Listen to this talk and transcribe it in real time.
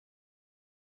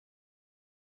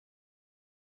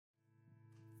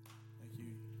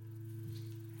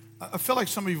I feel like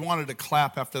some of you wanted to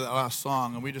clap after that last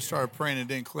song, and we just started praying and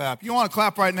didn't clap. You want to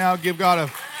clap right now? Give God a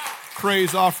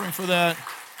praise offering for that.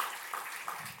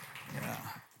 Yeah.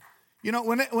 You know,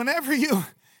 whenever you,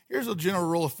 here's a general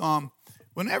rule of thumb.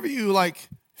 Whenever you,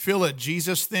 feel a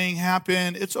Jesus thing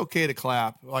happen, it's okay to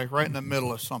clap, right in the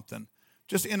middle of something.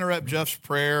 Just interrupt Jeff's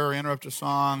prayer, interrupt a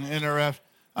song, I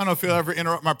don't know if you'll ever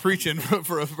interrupt my preaching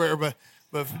for a prayer, but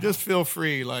just feel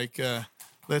free. There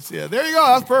you go.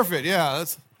 That's perfect. Yeah,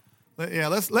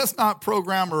 let's not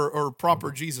program or proper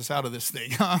Jesus out of this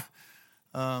thing.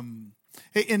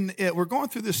 We're going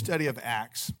through this study of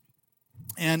Acts,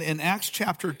 and in Acts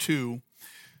chapter 2,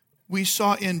 we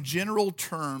saw in general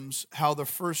terms how the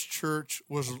first church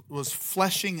was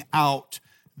fleshing out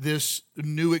this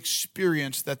new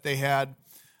experience that they had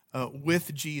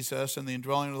with Jesus and the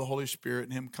indwelling of the Holy Spirit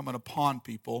and him coming upon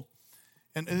people.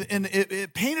 And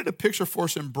it painted a picture for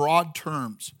us in broad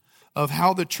terms of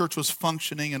how the church was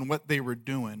functioning and what they were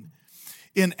doing.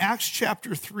 In Acts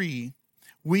chapter 3,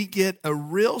 we get a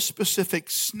real specific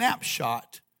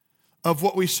snapshot of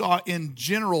what we saw in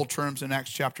general terms in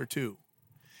Acts chapter 2.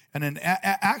 And in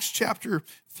Acts chapter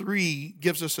 3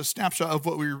 gives us a snapshot of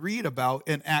what we read about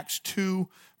in Acts 2,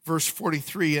 verse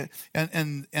 43.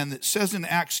 And it says in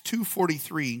Acts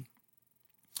 2:43,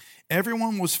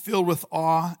 everyone was filled with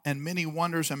awe, and many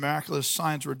wonders and miraculous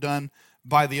signs were done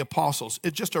by the apostles.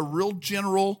 It's just a real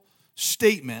general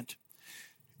statement.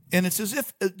 And it's as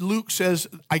if Luke says,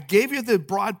 I gave you the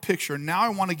broad picture. Now I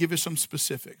want to give you some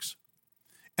specifics.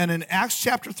 And in Acts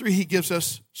chapter 3, he gives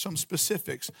us some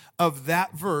specifics of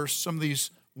that verse, some of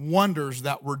these wonders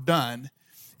that were done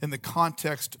in the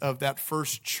context of that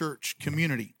first church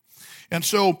community. And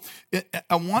so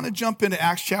I want to jump into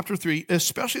Acts chapter 3,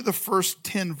 especially the first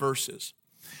 10 verses.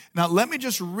 Now, let me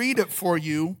just read it for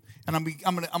you, and I'm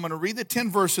going to read the 10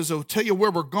 verses. It'll tell you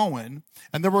where we're going,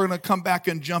 and then we're going to come back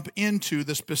and jump into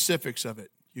the specifics of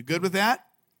it. You good with that?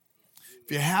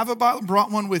 If you have a Bible,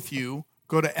 brought one with you,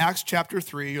 go to Acts chapter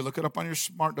 3. You look it up on your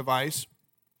smart device.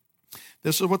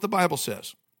 This is what the Bible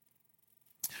says.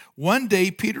 One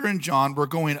day, Peter and John were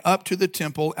going up to the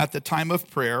temple at the time of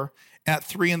prayer at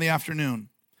 3 p.m.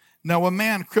 Now, a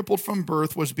man crippled from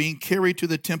birth was being carried to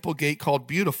the temple gate called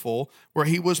Beautiful, where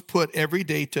he was put every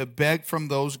day to beg from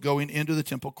those going into the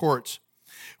temple courts.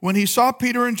 When he saw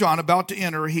Peter and John about to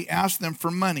enter, he asked them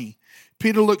for money.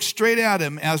 Peter looked straight at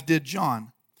him, as did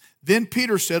John. Then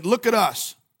Peter said, "Look at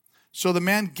us." So the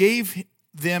man gave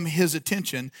them his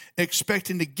attention,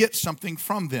 expecting to get something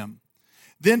from them.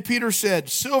 Then Peter said,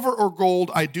 "Silver or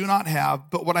gold I do not have,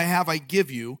 but what I have I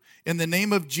give you. In the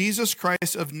name of Jesus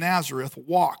Christ of Nazareth,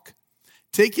 walk."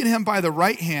 Taking him by the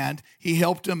right hand, he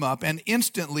helped him up, and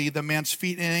instantly the man's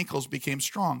feet and ankles became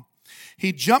strong.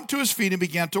 He jumped to his feet and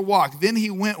began to walk. Then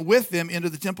he went with them into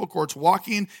the temple courts,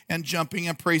 walking and jumping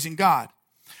and praising God.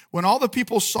 When all the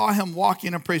people saw him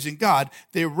walking and praising God,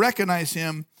 they recognized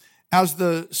him as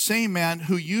the same man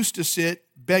who used to sit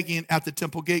begging at the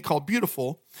temple gate called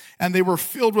Beautiful, and they were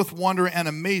filled with wonder and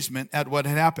amazement at what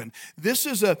had happened. This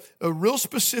is a real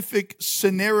specific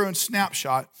scenario and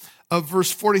snapshot of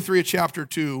verse 43 of chapter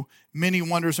 2. Many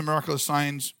wonders and miraculous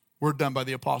signs were done by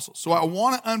the apostles. So I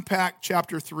want to unpack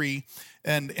chapter 3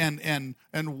 and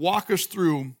walk us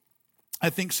through,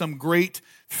 I think, some great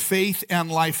faith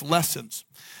and life lessons.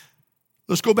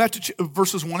 Let's go back to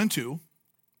verses 1 and 2.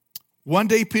 One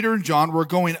day, Peter and John were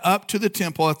going up to the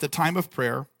temple at the time of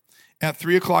prayer at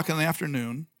 3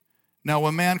 p.m. Now,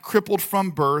 a man crippled from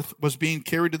birth was being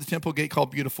carried to the temple gate called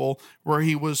Beautiful, where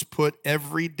he was put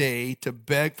every day to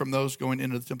beg from those going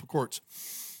into the temple courts.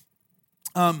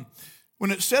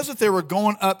 When it says that they were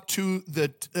going up to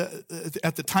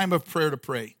at the time of prayer to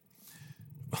pray,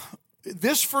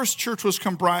 this first church was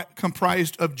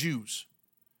comprised of Jews.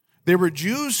 They were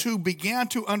Jews who began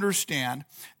to understand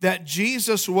that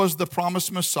Jesus was the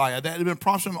promised Messiah that had been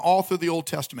promised them all through the Old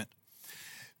Testament.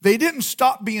 They didn't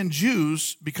stop being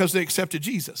Jews because they accepted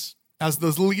Jesus as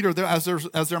the leader, as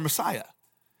their Messiah.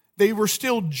 They were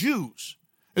still Jews.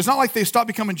 It's not like they stopped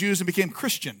becoming Jews and became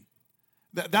Christian.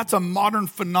 That's a modern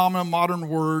phenomenon, modern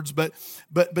words, but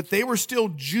they were still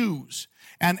Jews.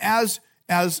 And as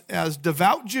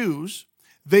devout Jews,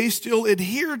 they still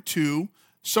adhered to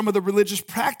some of the religious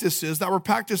practices that were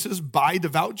practices by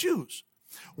devout Jews.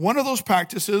 One of those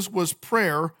practices was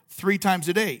prayer 3 times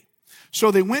a day.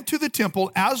 So they went to the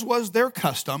temple, as was their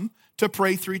custom, to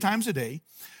pray 3 times a day.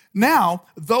 Now,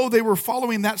 though they were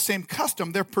following that same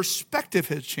custom, their perspective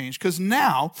has changed because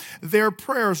now their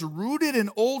prayers rooted in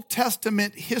Old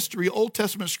Testament history, Old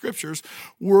Testament scriptures,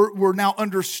 were now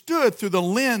understood through the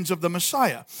lens of the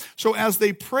Messiah. So as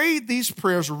they prayed these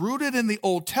prayers rooted in the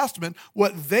Old Testament,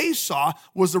 what they saw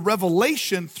was the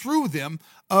revelation through them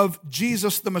of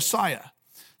Jesus the Messiah.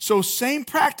 So same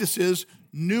practices,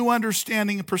 new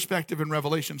understanding and perspective and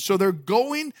revelation. So they're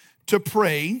going to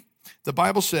pray, the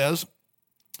Bible says,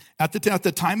 at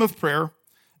the time of prayer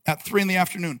at 3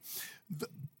 p.m.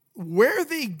 Where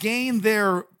they gain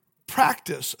their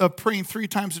practice of praying 3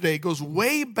 times a day goes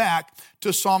way back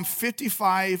to Psalm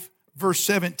 55, verse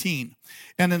 17.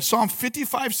 And in Psalm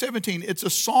 55, 17, it's a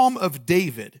psalm of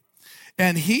David.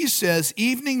 And he says,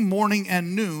 evening, morning,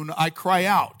 and noon, I cry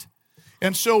out.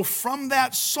 And so from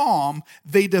that psalm,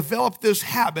 they developed this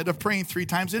habit of praying 3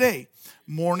 times a day,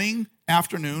 morning,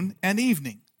 afternoon, and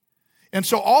evening. And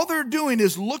so all they're doing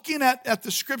is looking at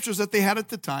the scriptures that they had at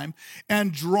the time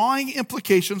and drawing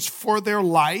implications for their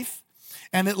life.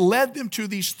 And it led them to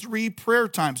these 3 prayer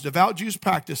times. Devout Jews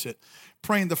practice it.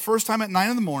 Praying the first time at 9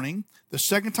 in the morning, the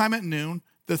second time at noon,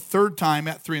 the third time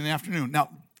at 3 in the afternoon. Now,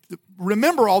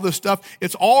 remember all this stuff.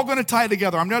 It's all going to tie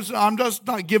together. I'm just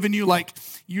not giving you like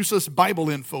useless Bible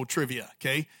info trivia,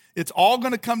 okay? It's all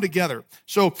going to come together.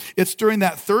 So it's during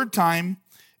that third time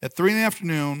at 3 in the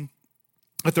afternoon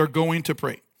that they're going to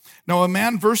pray. Now, a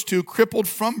man, verse 2, crippled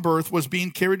from birth, was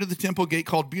being carried to the temple gate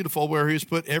called Beautiful, where he was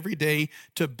put every day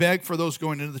to beg for those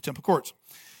going into the temple courts.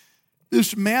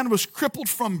 This man was crippled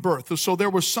from birth. So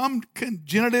there was some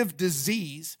congenitive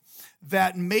disease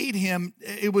that made him,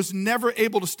 it was never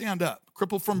able to stand up.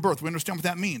 Crippled from birth. We understand what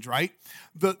that means, right?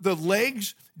 The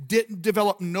legs didn't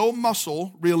develop no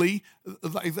muscle, really.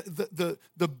 The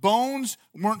bones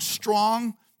weren't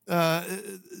strong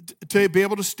to be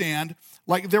able to stand.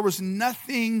 Like there was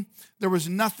nothing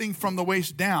from the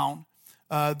waist down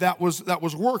that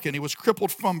was working. He was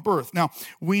crippled from birth. Now,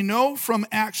 we know from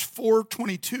Acts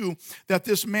 4:22 that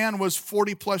this man was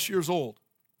 40 plus years old.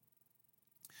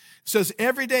 It says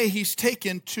every day he's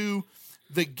taken to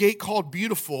the gate called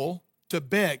Beautiful to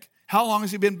beg. How long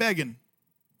has he been begging?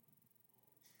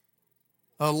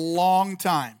 A long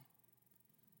time.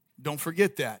 Don't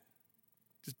forget that.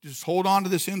 Just hold on to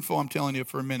this info I'm telling you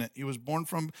for a minute. He was born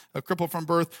from a cripple from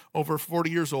birth, over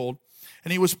 40 years old.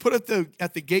 And he was put at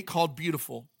the gate called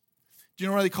Beautiful. Do you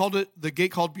know why they called it the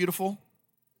gate called Beautiful?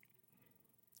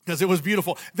 Because it was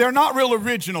beautiful. They're not real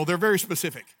original. They're very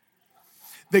specific.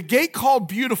 The gate called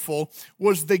Beautiful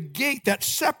was the gate that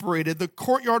separated the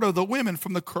courtyard of the women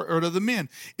from the courtyard of the men.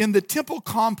 In the temple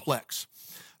complex,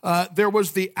 there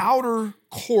was the outer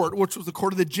court, which was the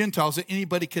court of the Gentiles that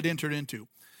anybody could enter into.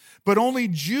 But only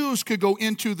Jews could go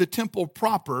into the temple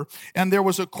proper, and there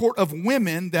was a court of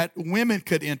women that women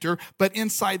could enter, but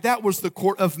inside that was the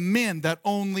court of men that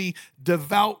only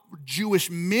devout Jewish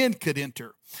men could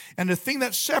enter. And the thing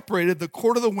that separated the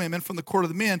court of the women from the court of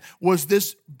the men was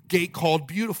this gate called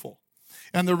Beautiful.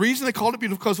 And the reason they called it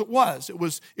Beautiful because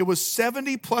it was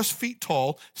 70 plus feet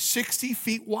tall, 60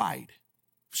 feet wide.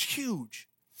 It was huge.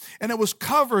 And it was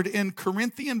covered in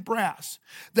Corinthian brass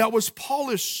that was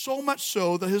polished so much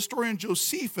so, the historian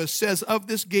Josephus says of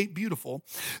this gate Beautiful,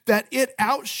 that it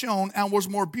outshone and was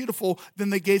more beautiful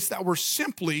than the gates that were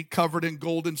simply covered in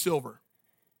gold and silver.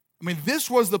 I mean,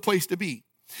 this was the place to be.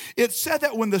 It said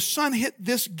that when the sun hit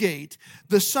this gate,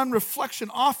 the sun reflection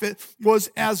off it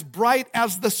was as bright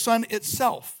as the sun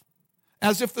itself,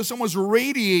 as if the sun was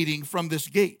radiating from this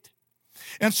gate.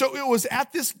 And so it was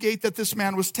at this gate that this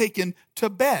man was taken to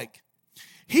beg.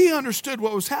 He understood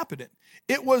what was happening.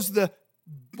 It was the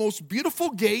most beautiful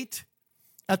gate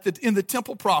in the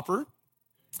temple proper.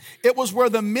 It was where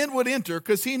the men would enter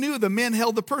because he knew the men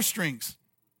held the purse strings.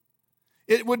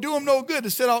 It would do him no good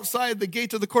to sit outside the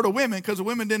gate of the court of women because the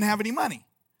women didn't have any money.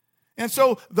 And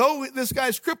so though this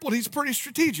guy's crippled, he's pretty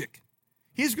strategic.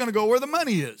 He's going to go where the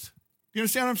money is. You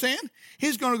understand what I'm saying?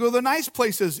 He's going to go to the nice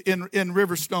places in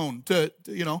Riverstone,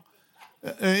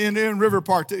 in River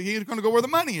Park. He's going to go where the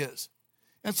money is.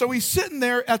 And so he's sitting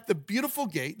there at the beautiful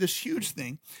gate, this huge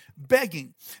thing,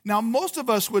 begging. Now, most of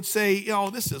us would say,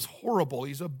 this is horrible.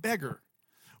 He's a beggar.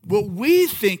 Well, we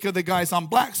think of the guys on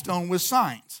Blackstone with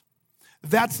signs.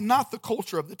 That's not the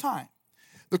culture of the time.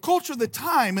 The culture of the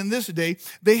time in this day,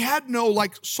 they had no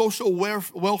social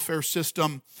welfare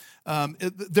system.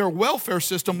 Their welfare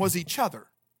system was each other.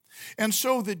 And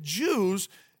so the Jews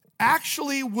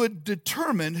actually would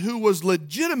determine who was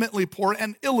legitimately poor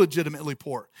and illegitimately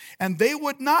poor. And they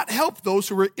would not help those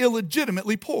who were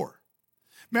illegitimately poor.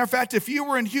 Matter of fact, if you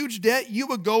were in huge debt, you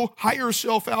would go hire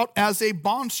yourself out as a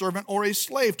bondservant or a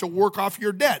slave to work off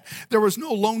your debt. There was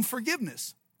no loan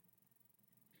forgiveness.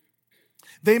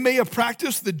 They may have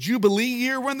practiced the Jubilee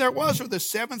year when there was, or the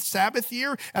seventh Sabbath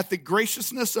year at the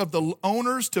graciousness of the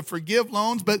owners to forgive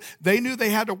loans, but they knew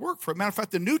they had to work for it. Matter of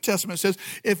fact, the New Testament says,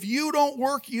 if you don't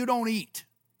work, you don't eat.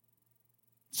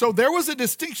 So there was a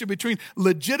distinction between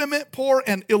legitimate poor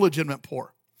and illegitimate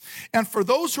poor. And for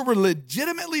those who were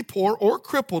legitimately poor or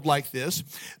crippled like this,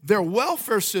 their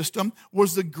welfare system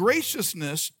was the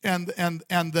graciousness and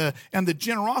the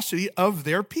generosity of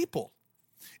their people.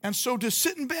 And so to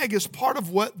sit and beg is part of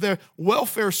what the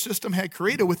welfare system had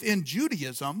created within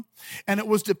Judaism, and it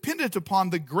was dependent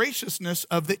upon the graciousness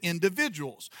of the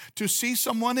individuals to see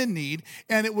someone in need,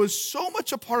 and it was so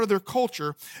much a part of their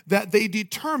culture that they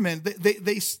determined,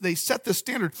 they set the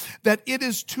standard that it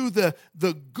is to the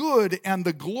good and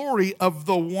the glory of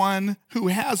the one who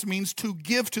has means to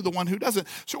give to the one who doesn't.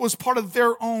 So it was part of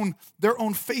their own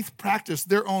faith practice,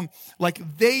 their own, like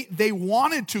they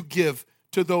wanted to give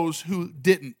to those who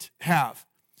didn't have,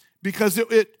 because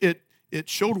it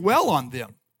showed well on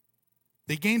them.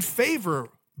 They gained favor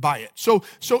by it. So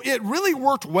it really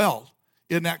worked well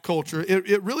in that culture.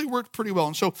 It really worked pretty well.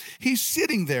 And so he's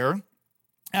sitting there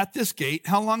at this gate.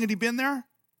 How long had he been there?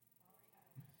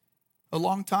 A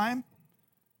long time?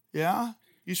 Yeah.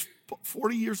 He's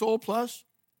 40 years old plus.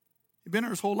 He's been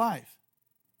there his whole life.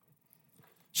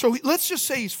 So let's just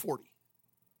say he's 40.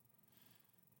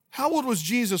 How old was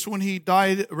Jesus when he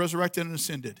died, resurrected, and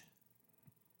ascended?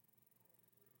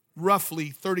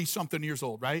 Roughly 30-something years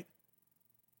old, right?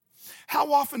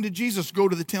 How often did Jesus go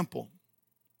to the temple?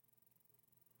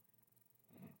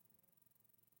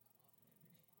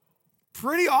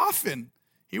 Pretty often.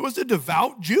 He was a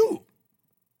devout Jew.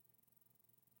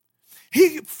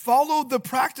 He followed the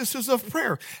practices of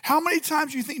prayer. How many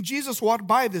times do you think Jesus walked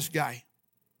by this guy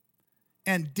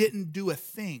and didn't do a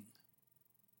thing?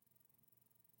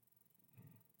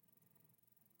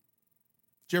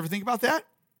 Did you ever think about that?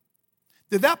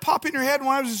 Did that pop in your head when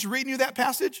I was just reading you that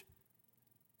passage?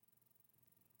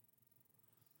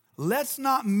 Let's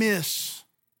not miss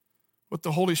what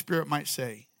the Holy Spirit might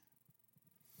say.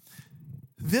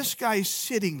 This guy's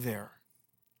sitting there.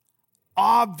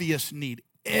 Obvious need.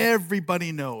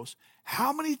 Everybody knows.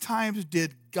 How many times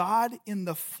did God in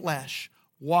the flesh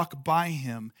walk by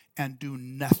him and do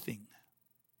nothing?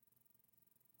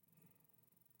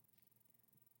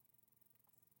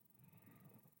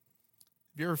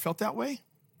 Have you ever felt that way?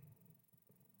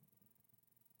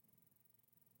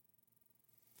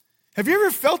 Have you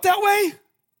ever felt that way?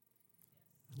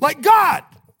 Like, God,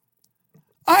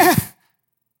 I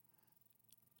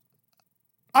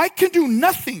can do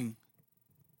nothing.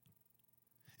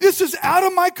 This is out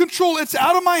of my control. It's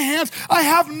out of my hands. I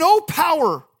have no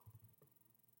power.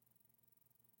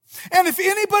 And if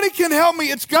anybody can help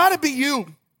me, it's got to be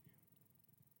you.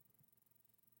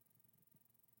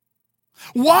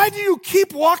 Why do you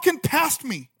keep walking past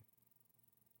me?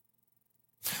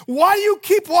 Why do you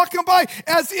keep walking by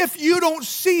as if you don't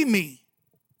see me?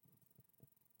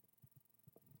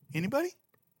 Anybody?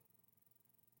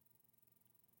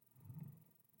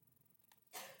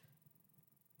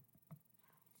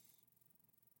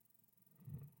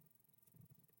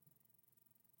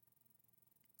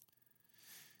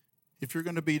 If you're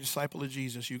going to be a disciple of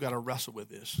Jesus, you got to wrestle with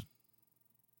this.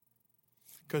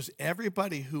 Because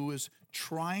everybody who is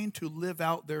trying to live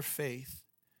out their faith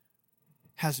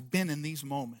has been in these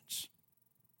moments.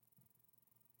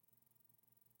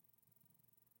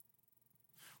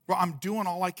 Well, I'm doing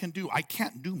all I can do. I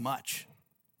can't do much.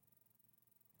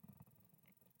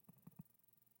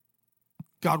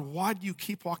 God, why do you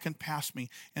keep walking past me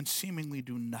and seemingly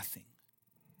do nothing?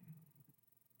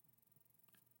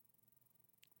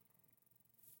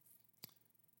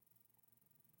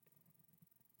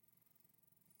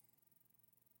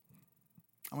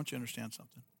 I want you to understand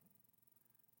something.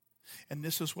 And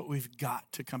this is what we've got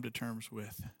to come to terms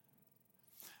with.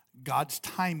 God's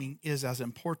timing is as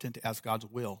important as God's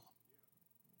will.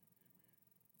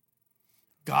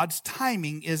 God's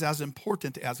timing is as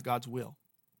important as God's will.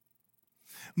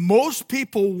 Most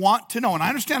people want to know, and I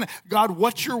understand it. God,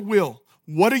 what's your will?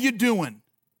 What are you doing?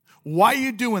 Why are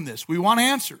you doing this? We want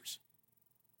answers.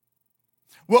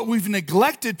 What we've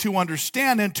neglected to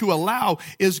understand and to allow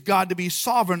is God to be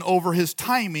sovereign over his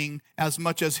timing as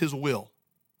much as his will.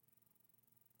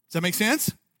 Does that make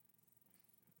sense?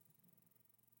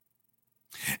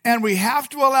 And we have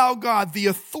to allow God the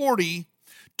authority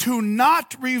to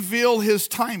not reveal his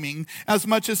timing as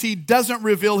much as he doesn't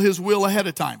reveal his will ahead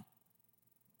of time.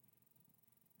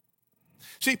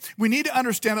 See, we need to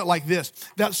understand it like this,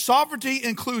 that sovereignty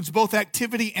includes both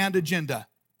activity and agenda.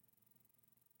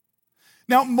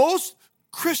 Now, most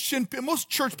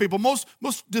church people,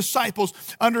 most disciples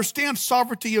understand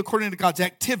sovereignty according to God's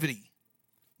activity.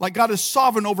 Like God is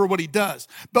sovereign over what he does.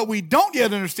 But we don't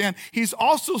yet understand he's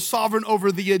also sovereign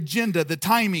over the agenda, the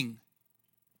timing.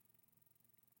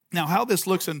 Now, how this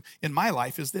looks in my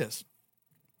life is this.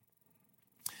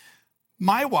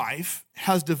 My wife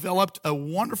has developed a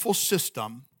wonderful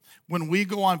system when we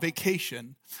go on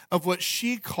vacation of what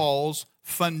she calls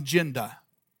fungenda.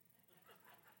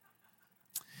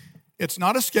 It's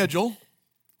not a schedule.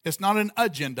 It's not an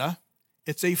agenda.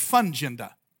 It's a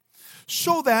fungenda.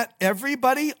 So that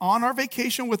everybody on our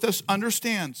vacation with us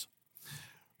understands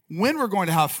when we're going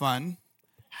to have fun,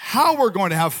 how we're going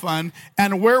to have fun,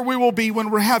 and where we will be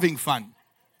when we're having fun.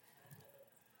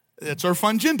 It's our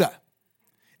fungenda.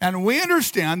 And we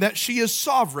understand that she is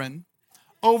sovereign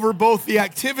over both the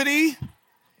activity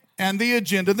and the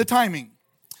agenda, the timing.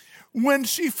 When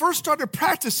she first started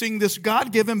practicing this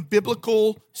God-given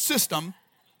biblical system,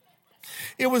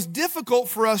 it was difficult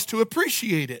for us to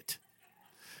appreciate it.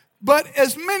 But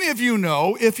as many of you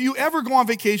know, if you ever go on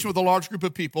vacation with a large group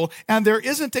of people and there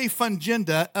isn't a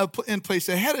fungenda in place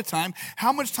ahead of time,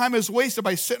 how much time is wasted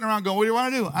by sitting around going, what do you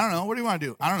want to do? I don't know. What do you want to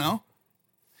do? I don't know.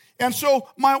 And so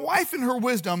my wife in her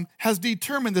wisdom has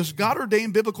determined this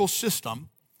God-ordained biblical system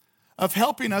of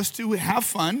helping us to have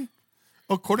fun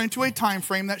according to a time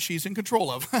frame that she's in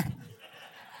control of.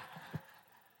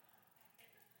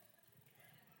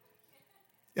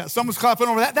 Yeah, someone's clapping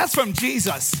over that. That's from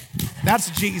Jesus.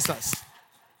 That's Jesus.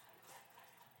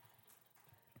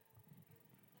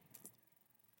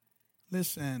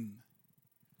 Listen,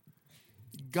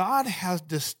 God has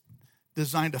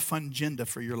designed a fungenda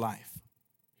for your life.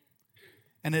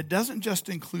 And it doesn't just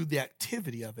include the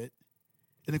activity of it,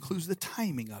 it includes the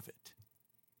timing of it.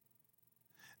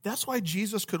 That's why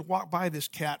Jesus could walk by this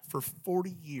cat for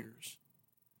 40 years.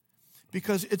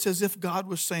 Because it's as if God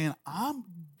was saying, I'm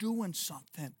doing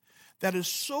something that is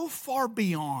so far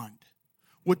beyond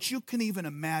what you can even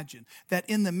imagine, that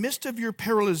in the midst of your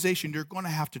paralyzation, you're going to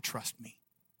have to trust me.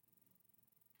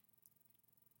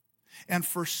 And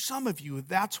for some of you,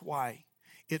 that's why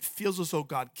it feels as though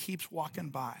God keeps walking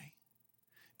by.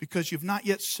 Because you've not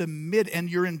yet submitted, and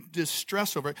you're in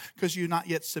distress over it, because you've not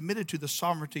yet submitted to the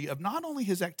sovereignty of not only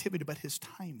his activity, but his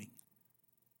timing.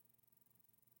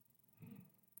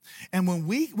 And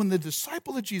when the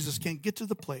disciple of Jesus can get to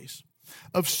the place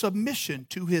of submission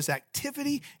to his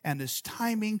activity and his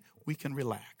timing, we can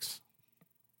relax.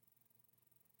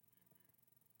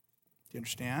 Do you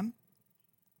understand?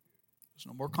 There's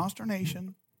no more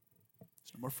consternation.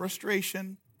 There's no more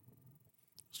frustration.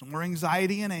 There's no more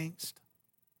anxiety and angst.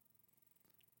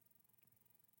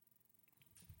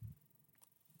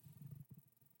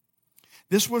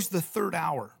 This was the third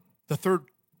hour, the third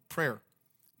prayer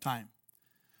time.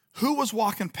 Who was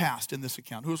walking past in this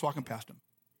account? Who was walking past him?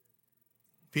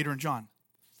 Peter and John.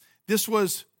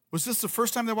 Was this the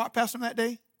first time they walked past him that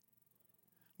day?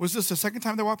 Was this the second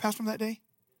time they walked past him that day?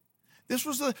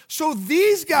 So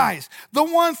these guys, the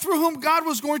one through whom God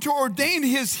was going to ordain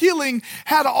his healing,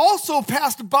 had also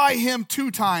passed by him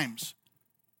 2 times.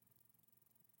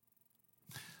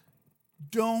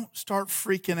 Don't start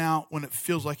freaking out when it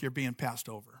feels like you're being passed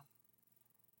over.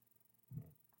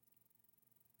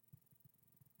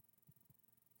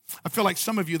 I feel like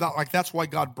some of you, that's why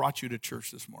God brought you to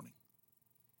church this morning.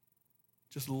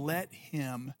 Just let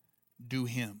him do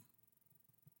him.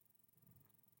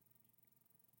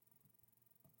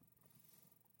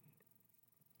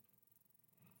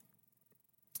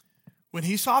 When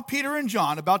he saw Peter and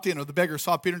John about to enter, the beggar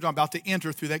saw Peter and John about to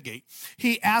enter through that gate,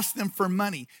 he asked them for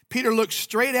money. Peter looked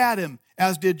straight at him,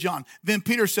 as did John. Then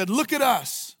Peter said, "Look at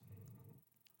us."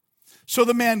 So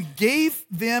the man gave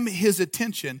them his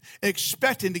attention,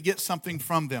 expecting to get something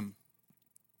from them.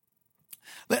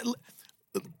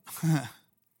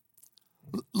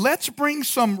 Let's bring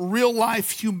some real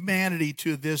life humanity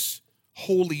to this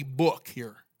holy book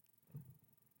here.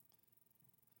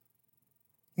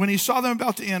 When he saw them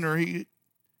about to enter, he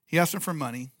asked them for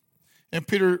money, and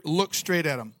Peter looked straight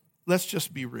at him. Let's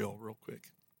just be real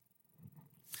quick.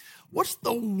 What's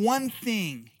the one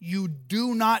thing you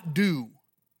do not do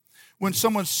when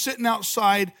someone's sitting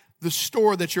outside the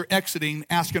store that you're exiting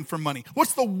asking for money?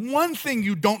 What's the one thing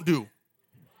you don't do?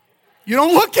 You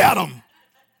don't look at them,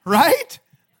 right?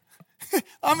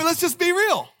 I mean, let's just be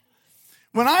real.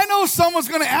 When I know someone's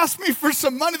going to ask me for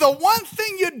some money, the one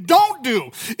thing you don't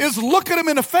do is look at them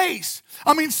in the face.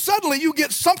 I mean, suddenly you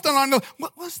get something on the,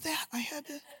 what was that?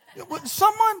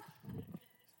 Someone?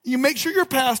 You make sure you're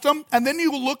past them, and then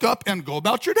you look up and go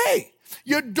about your day.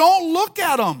 You don't look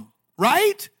at them,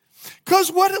 right?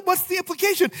 Because what's the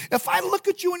implication? If I look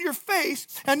at you in your face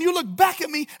and you look back at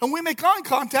me and we make eye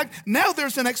contact, now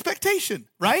there's an expectation,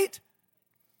 right?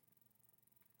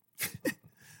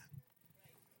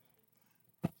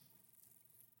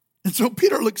 And so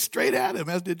Peter looked straight at him,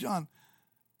 as did John.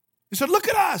 He said, look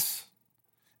at us.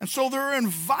 And so they're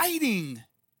inviting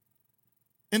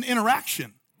an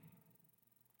interaction.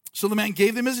 So the man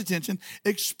gave them his attention,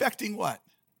 expecting what?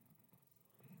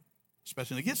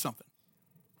 Expecting to get something.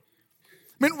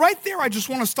 I mean, right there, I just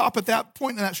want to stop at that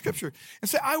point in that scripture and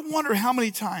say, I wonder how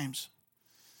many times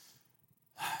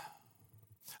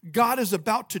God is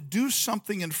about to do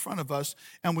something in front of us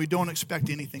and we don't expect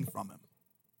anything from him.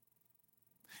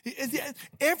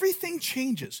 Everything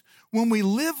changes when we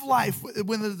live life,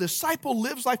 when the disciple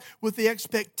lives life with the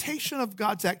expectation of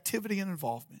God's activity and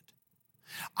involvement.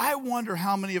 I wonder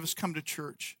how many of us come to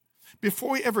church before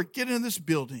we ever get into this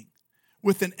building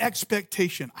with an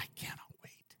expectation, I cannot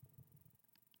wait.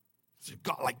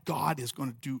 God is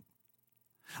going to do.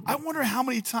 I wonder how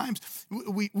many times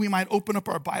we might open up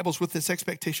our Bibles with this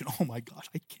expectation. Oh my gosh,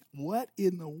 I can't. What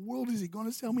in the world is he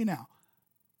going to tell me now?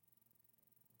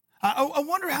 I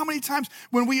wonder how many times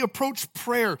when we approach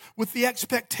prayer with the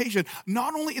expectation,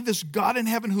 not only is this God in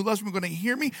heaven who loves me going to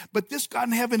hear me, but this God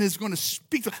in heaven is going to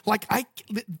speak.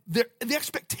 The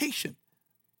expectation.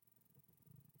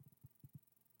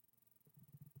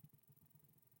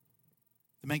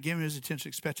 The man gave him his attention,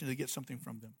 expecting to get something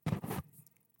from them.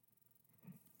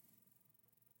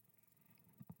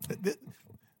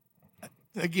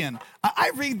 Again,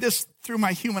 I read this through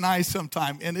my human eyes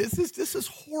sometime, and this is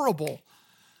horrible.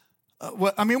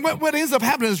 What ends up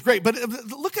happening is great, but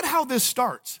look at how this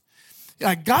starts.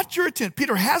 I got your attention.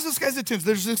 Peter has this guy's attention.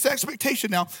 There's this expectation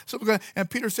now. And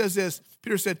Peter says this.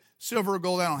 Peter said, silver or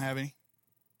gold, I don't have any.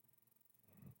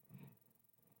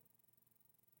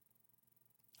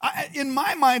 In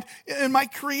my mind, in my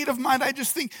creative mind, I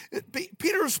just think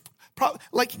Peter's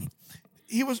probably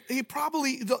he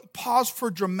probably paused for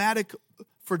dramatic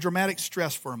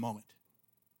stress for a moment.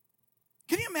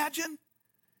 Can you imagine?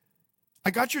 I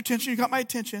got your attention. You got my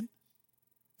attention.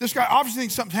 This guy obviously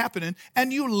thinks something's happening,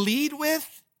 and you lead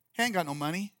with, "He ain't got no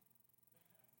money."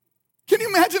 Can you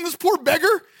imagine this poor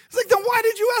beggar? It's like, then why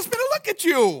did you ask me to look at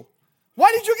you?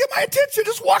 Why did you get my attention?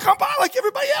 Just walk on by like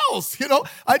everybody else. I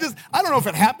don't know if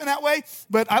it happened that way,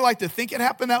 but I like to think it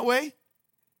happened that way.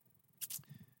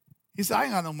 He said, I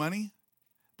ain't got no money.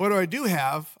 But what I do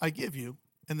have, I give you.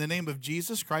 In the name of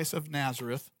Jesus Christ of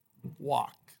Nazareth,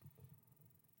 walk.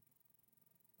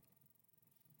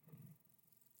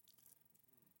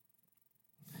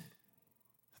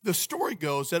 The story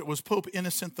goes that it was Pope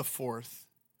Innocent IV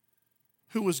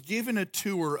who was given a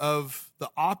tour of the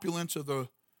opulence of the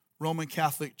Roman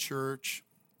Catholic Church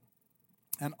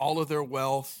and all of their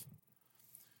wealth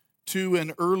to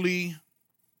an early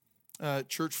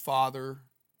church father.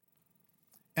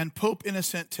 And Pope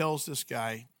Innocent tells this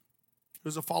guy,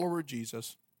 who's a follower of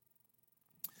Jesus,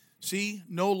 see,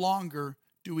 no longer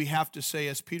do we have to say,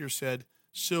 as Peter said,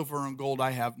 silver and gold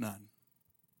I have none.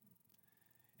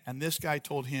 And this guy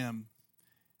told him,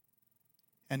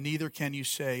 and neither can you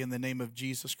say, in the name of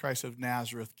Jesus Christ of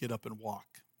Nazareth, get up and walk.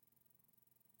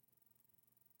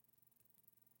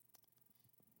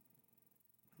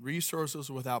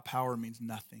 Resources without power means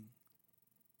nothing.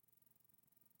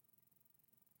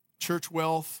 Church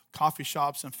wealth, coffee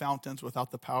shops, and fountains without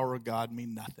the power of God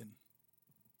mean nothing.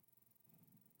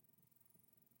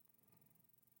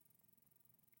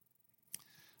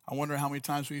 I wonder how many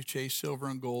times we've chased silver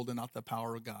and gold and not the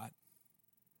power of God.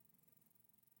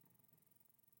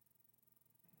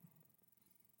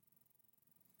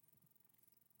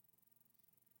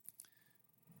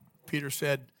 Peter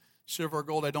said, silver or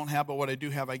gold I don't have, but what I do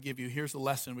have I give you. Here's the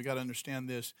lesson. We got to understand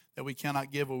this, that we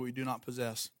cannot give what we do not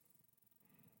possess.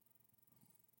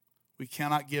 We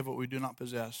cannot give what we do not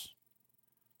possess.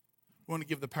 We want to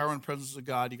give the power and presence of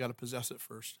God, you got to possess it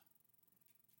first.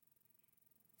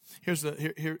 Here's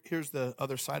the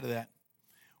other side of that.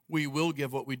 We will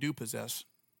give what we do possess,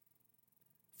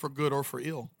 for good or for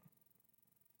ill.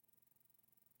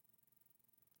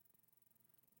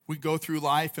 We go through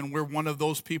life and we're one of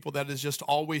those people that is just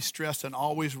always stressed and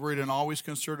always worried and always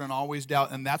concerned and always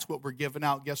doubt, and that's what we're giving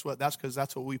out. Guess what? That's because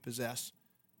that's what we possess.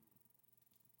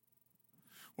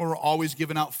 When we're always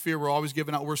giving out fear, we're always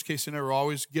giving out worst case scenario, we're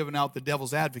always giving out the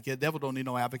devil's advocate. The devil don't need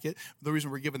no advocate. The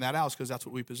reason we're giving that out is because that's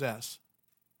what we possess.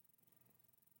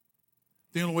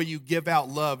 The only way you give out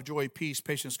love, joy, peace,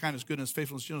 patience, kindness, goodness,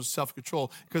 faithfulness, gentleness,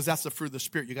 self-control, because that's the fruit of the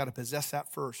Spirit. You got to possess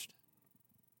that first.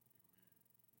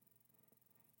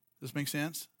 Does this make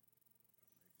sense?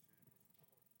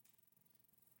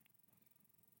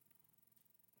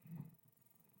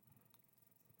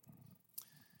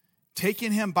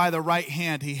 Taking him by the right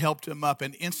hand, he helped him up,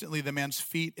 and instantly the man's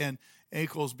feet and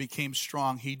ankles became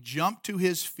strong. He jumped to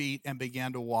his feet and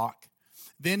began to walk.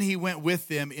 Then he went with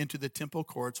them into the temple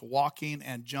courts, walking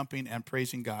and jumping and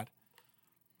praising God.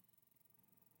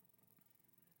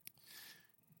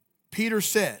 Peter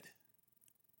said,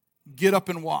 "Get up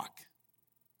and walk."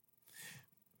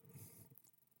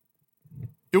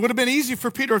 It would have been easy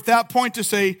for Peter at that point to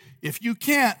say, if you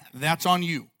can't, that's on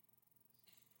you.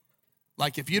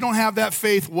 Like if you don't have that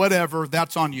faith, whatever,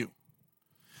 that's on you.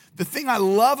 The thing I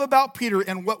love about Peter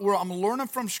and what I'm learning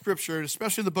from Scripture,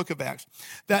 especially the book of Acts,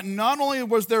 that not only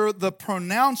was there the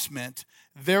pronouncement,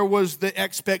 there was the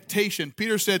expectation.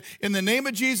 Peter said, in the name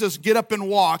of Jesus, get up and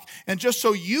walk. And just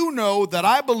so you know that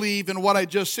I believe in what I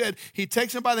just said, he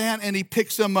takes him by the hand and he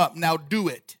picks him up. Now do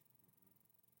it.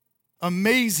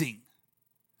 Amazing.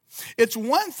 It's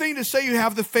one thing to say you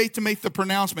have the faith to make the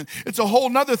pronouncement. It's a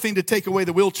whole other thing to take away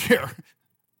the wheelchair.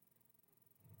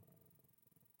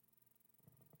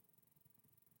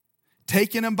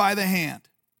 Taking him by the hand.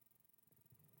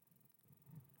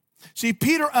 See,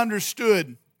 Peter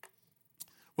understood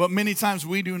what many times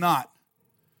we do not.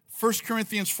 1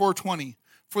 Corinthians 4:20.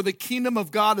 For the kingdom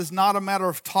of God is not a matter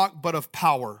of talk, but of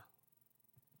power.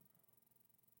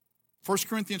 1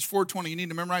 Corinthians 4:20. You need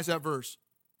to memorize that verse.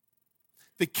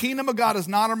 The kingdom of God is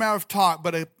not a matter of talk,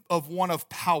 but of one of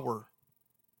power.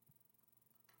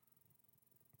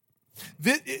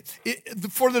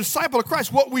 For the disciple of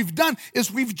Christ, what we've done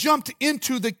is we've jumped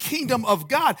into the kingdom of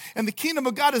God. And the kingdom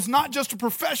of God is not just a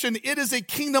profession, it is a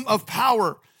kingdom of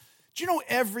power. Do you know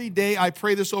every day I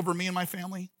pray this over me and my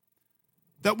family?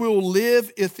 That we will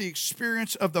live with the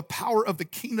experience of the power of the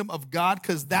kingdom of God,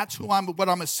 because that's what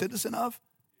I'm a citizen of.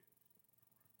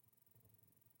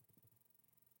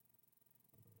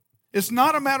 It's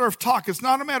not a matter of talk. It's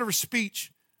not a matter of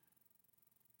speech.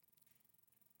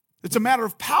 It's a matter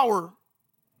of power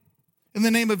in the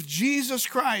name of Jesus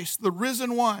Christ, the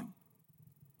risen one.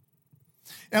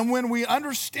 And when we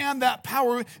understand that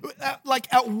power,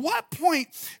 like at what point,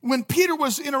 when Peter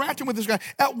was interacting with this guy,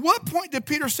 at what point did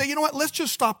Peter say, you know what, let's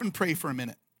just stop and pray for a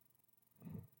minute?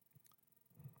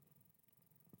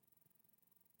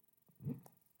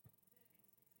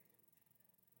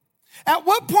 At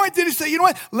what point did he say, you know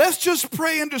what, let's just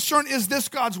pray and discern, is this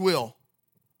God's will?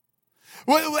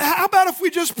 Well, how about if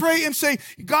we just pray and say,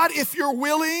 God, if you're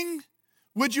willing,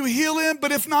 would you heal him?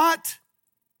 But if not,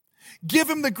 give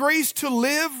him the grace to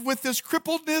live with this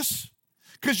crippledness,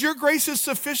 because your grace is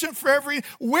sufficient for every.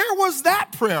 Where was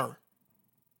that prayer?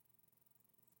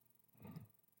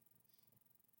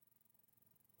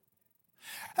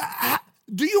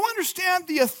 Do you understand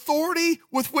the authority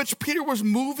with which Peter was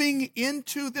moving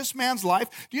into this man's life?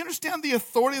 Do you understand the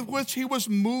authority with which he was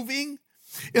moving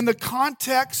in the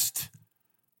context?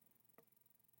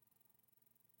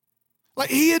 Like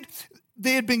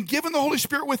they had been given the Holy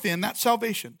Spirit within, that's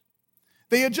salvation.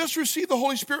 They had just received the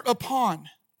Holy Spirit upon.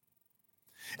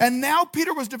 And now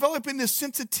Peter was developing this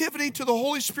sensitivity to the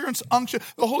Holy Spirit's unction,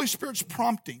 the Holy Spirit's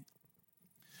prompting.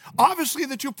 Obviously,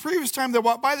 the two previous times they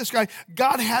walked by this guy,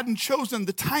 God hadn't chosen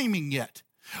the timing yet.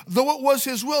 Though it was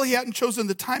his will, he hadn't chosen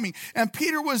the timing. And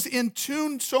Peter was in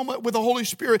tune so much with the Holy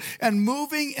Spirit and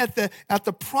moving at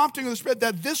the prompting of the Spirit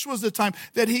that this was the time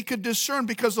that he could discern,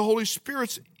 because the Holy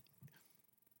Spirit's,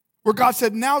 where God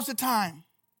said, now's the time.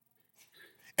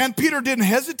 And Peter didn't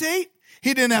hesitate.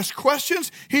 He didn't ask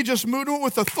questions. He just moved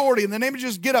with authority. In the name of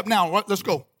Jesus, get up now. Let's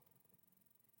go.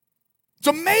 It's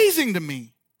amazing to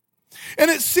me. And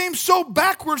it seems so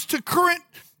backwards to current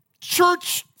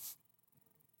churchness.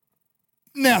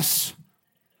 And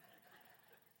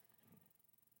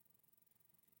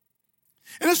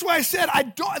that's why I said,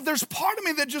 there's part of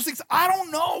me that just thinks, I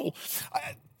don't know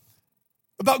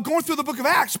about going through the book of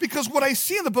Acts, because what I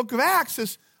see in the book of Acts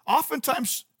is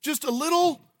oftentimes just a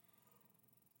little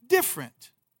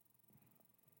different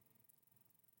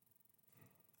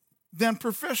than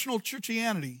professional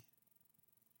churchianity.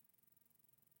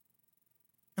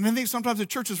 And I think sometimes the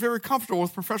church is very comfortable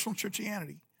with professional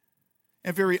churchianity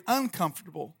and very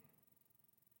uncomfortable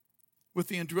with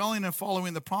the indwelling and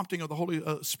following the prompting of the Holy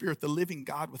Spirit, the living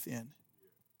God within.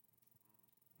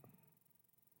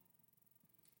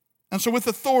 And so with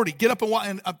authority, get up and walk.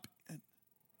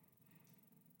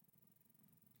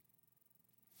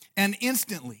 And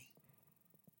instantly,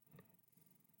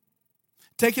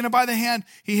 taking him by the hand,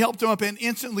 he helped him up, and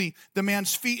instantly the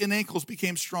man's feet and ankles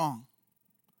became strong.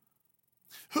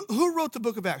 Who wrote the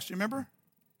book of Acts? Do you remember?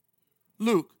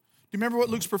 Luke. Do you remember what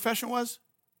Luke's profession was?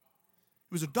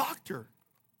 He was a doctor.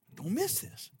 Don't miss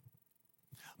this.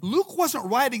 Luke wasn't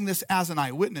writing this as an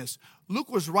eyewitness. Luke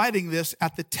was writing this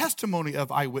at the testimony of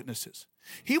eyewitnesses.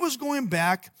 He was going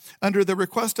back under the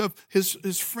request of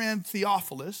his friend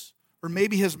Theophilus, or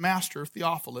maybe his master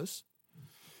Theophilus,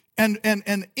 and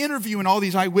interviewing all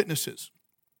these eyewitnesses.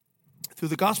 through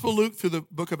the Gospel of Luke, through the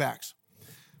book of Acts.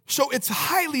 So it's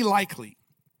highly likely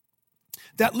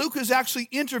that Luke is actually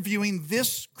interviewing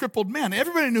this crippled man.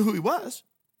 Everybody knew who he was.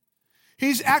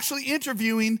 He's actually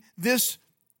interviewing this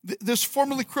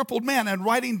formerly crippled man and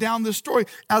writing down this story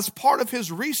as part of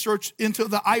his research into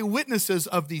the eyewitnesses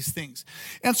of these things.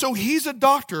 And so he's a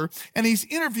doctor and he's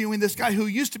interviewing this guy who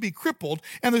used to be crippled,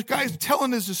 and this guy's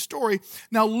telling us his story.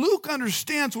 Now Luke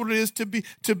understands what it is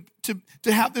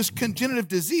to have this congenital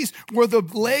disease where the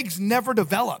legs never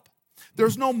develop.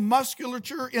 There's no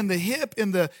musculature in the hip,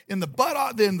 in the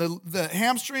buttock, in the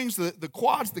hamstrings, the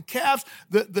quads, the calves,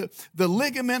 the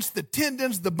ligaments, the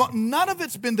tendons, none of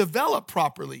it's been developed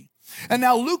properly. And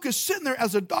now Luke is sitting there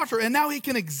as a doctor, and now he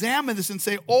can examine this and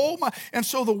say, oh my. And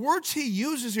so the words he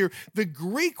uses here, the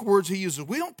Greek words he uses,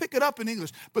 we don't pick it up in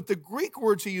English, but the Greek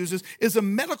words he uses is a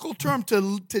medical term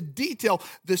to detail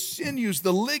the sinews,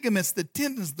 the ligaments, the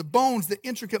tendons, the bones, the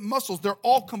intricate muscles. They're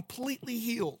all completely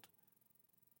healed.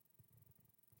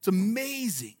 It's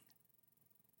amazing.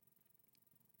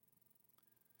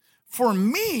 For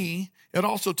me, it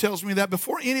also tells me that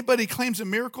before anybody claims a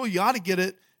miracle, you ought to get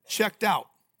it checked out.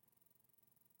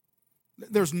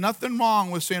 There's nothing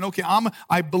wrong with saying, okay,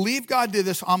 I believe God did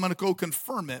this. I'm going to go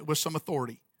confirm it with some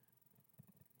authority.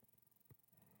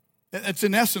 That's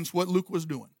in essence what Luke was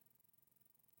doing.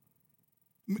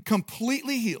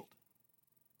 Completely healed.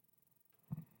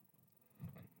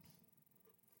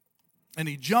 And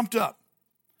he jumped up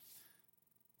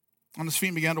on his feet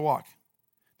and began to walk.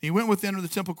 He went within the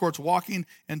temple courts, walking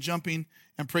and jumping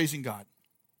and praising God.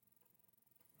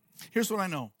 Here's what I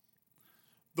know.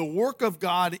 The work of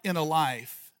God in a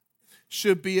life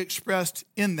should be expressed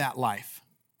in that life.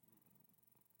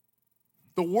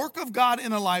 The work of God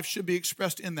in a life should be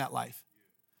expressed in that life.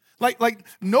 Like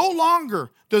no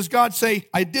longer does God say,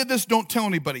 I did this, don't tell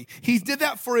anybody. He did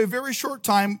that for a very short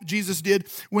time, Jesus did,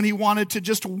 when he wanted to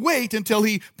just wait until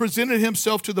he presented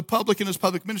himself to the public in his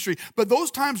public ministry. But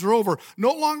those times are over.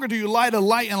 No longer do you light a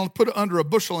light and put it under a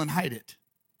bushel and hide it.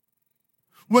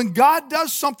 When God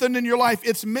does something in your life,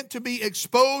 it's meant to be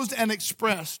exposed and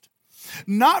expressed.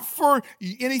 Not for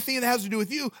anything that has to do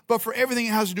with you, but for everything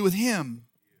that has to do with him.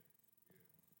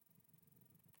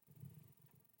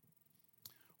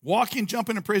 Walking,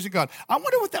 jumping, and praising God. I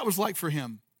wonder what that was like for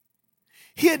him.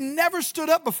 He had never stood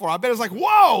up before. I bet it was like,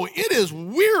 whoa, it is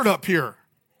weird up here.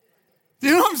 Do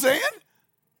you know what I'm saying?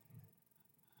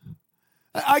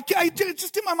 I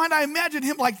just in my mind, I imagine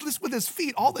him like this with his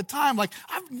feet all the time. Like,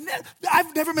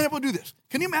 I've never been able to do this.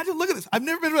 Can you imagine? Look at this. I've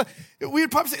never been able to. We would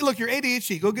probably say, look, you're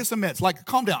ADHD. Go get some meds. Like,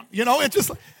 calm down. You know, it's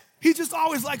just, he's just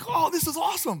always like, oh, this is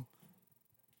awesome.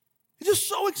 He's just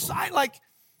so excited. Like,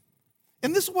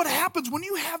 and this is what happens when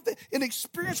you have an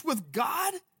experience with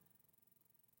God.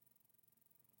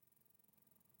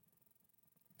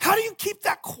 How do you keep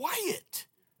that quiet?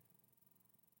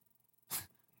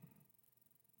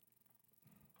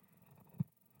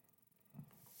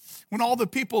 When all the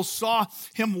people saw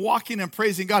him walking and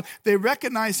praising God, they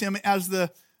recognized him as the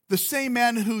same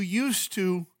man who used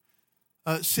to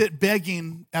sit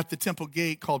begging at the temple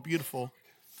gate called Beautiful.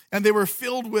 And they were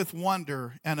filled with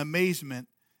wonder and amazement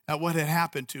at what had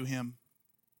happened to him.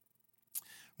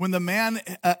 When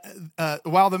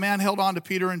while the man held on to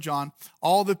Peter and John,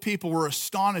 all the people were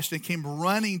astonished and came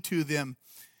running to them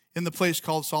in the place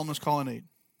called Solomon's Colonnade.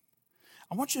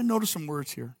 I want you to notice some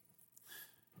words here.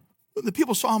 The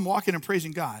people saw him walking and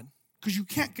praising God, because you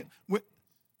can't, when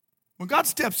God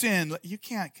steps in, you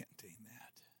can't contain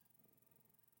that.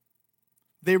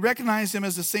 They recognized him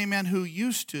as the same man who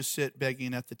used to sit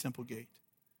begging at the temple gate.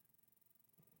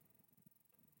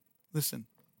 Listen,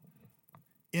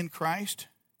 in Christ,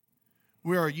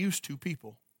 we are used to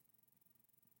people.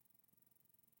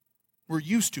 We're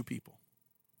used to people.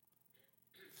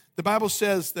 The Bible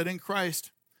says that in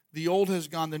Christ, the old has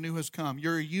gone, the new has come.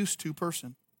 You're a used to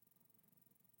person.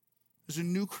 There's a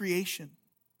new creation.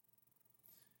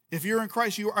 If you're in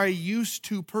Christ, you are a used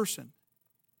to person.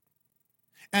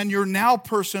 And your now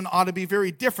person ought to be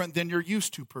very different than your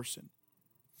used to person.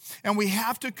 And we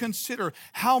have to consider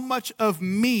how much of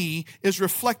me is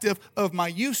reflective of my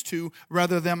used to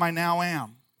rather than my now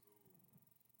am.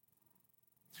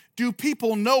 Do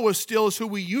people know us still as who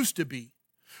we used to be?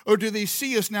 Or do they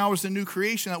see us now as the new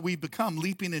creation that we've become,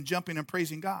 leaping and jumping and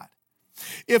praising God?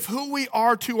 If who we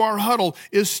are to our huddle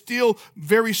is still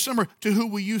very similar to who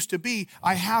we used to be,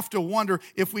 I have to wonder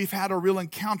if we've had a real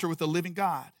encounter with the living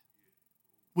God.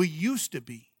 We used to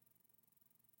be.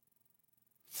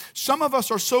 Some of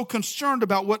us are so concerned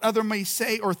about what others may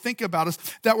say or think about us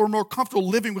that we're more comfortable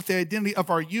living with the identity of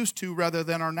our used to rather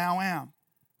than our now am.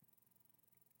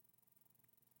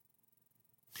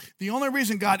 The only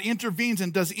reason God intervenes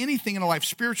and does anything in our life,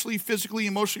 spiritually, physically,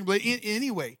 emotionally, in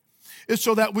any way, is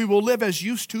so that we will live as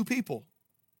used to people.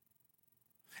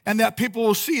 And that people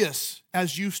will see us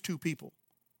as used to people.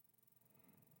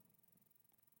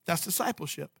 That's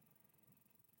discipleship.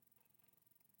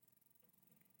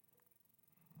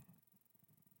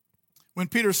 When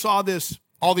Peter saw this,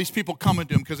 all these people coming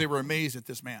to him because they were amazed at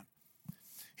this man,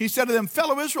 he said to them,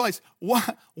 fellow Israelites,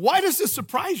 why does this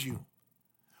surprise you?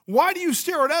 Why do you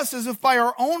stare at us as if by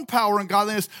our own power and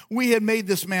godliness we had made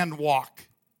this man walk?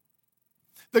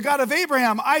 The God of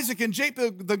Abraham, Isaac, and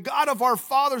Jacob, the God of our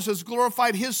fathers, has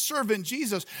glorified his servant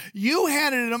Jesus. You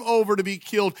handed him over to be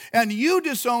killed, and you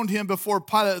disowned him before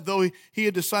Pilate, though he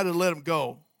had decided to let him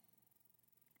go.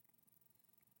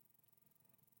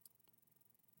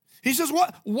 He says,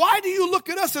 why do you look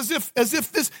at us as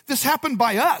if this happened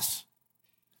by us?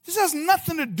 This has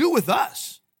nothing to do with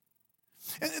us.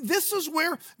 And this is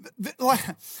where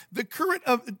the current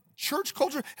of church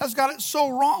culture has got it so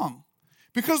wrong.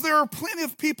 Because there are plenty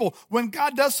of people, when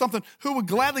God does something, who would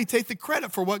gladly take the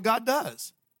credit for what God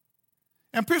does.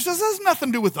 And Peter says, this has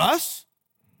nothing to do with us.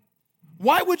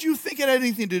 Why would you think it had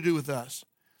anything to do with us?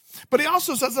 But he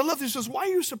also says, I love this, he says, why are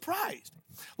you surprised?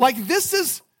 Like this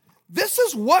is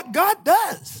what God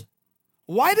does.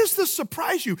 Why does this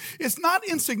surprise you? It's not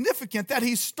insignificant that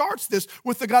he starts this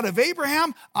with the God of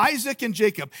Abraham, Isaac, and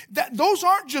Jacob. Those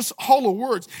aren't just hollow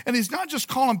words. And he's not just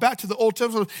calling back to the Old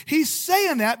Testament. He's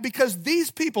saying that because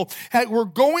these people were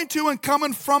going to and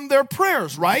coming from their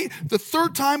prayers, right? The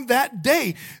third time that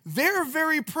day. Their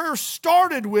very prayer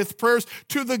started with prayers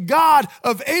to the God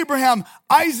of Abraham,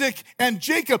 Isaac, and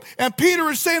Jacob. And Peter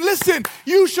is saying, listen,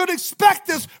 you should expect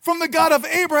this from the God of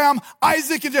Abraham,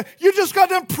 Isaac, and Jacob. You just got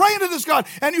done praying to this God.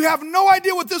 And you have no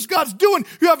idea what this God's doing.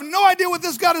 You have no idea what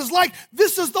this God is like.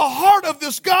 This is the heart of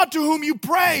this God to whom you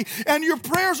pray. And your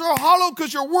prayers are hollow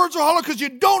because your words are hollow because you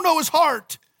don't know his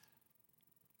heart.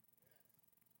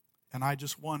 And I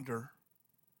just wonder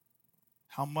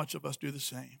how much of us do the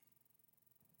same.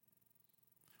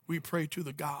 We pray to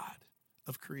the God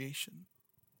of creation.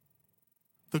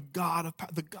 The God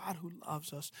who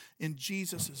loves us in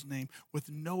Jesus' name with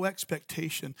no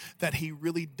expectation that he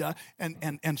really does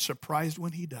and surprised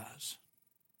when he does.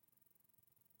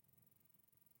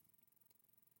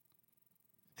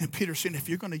 And Peter's saying, if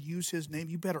you're going to use his name,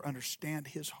 you better understand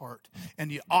his heart.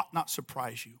 And it ought not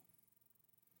surprise you.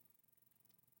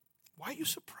 Why are you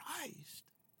surprised?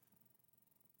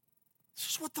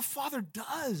 This is what the Father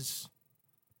does.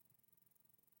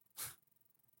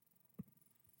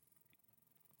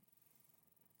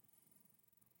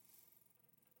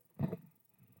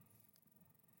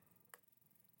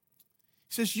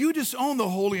 He says, you disown the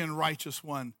holy and righteous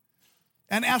one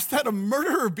and ask that a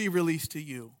murderer be released to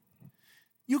you.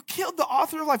 You killed the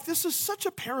author of life. This is such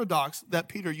a paradox that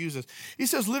Peter uses. He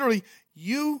says literally,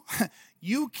 you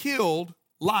killed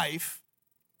life,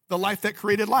 the life that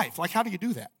created life. Like, how do you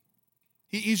do that?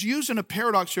 He's using a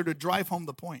paradox here to drive home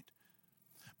the point.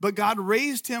 But God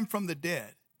raised him from the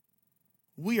dead.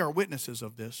 We are witnesses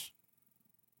of this.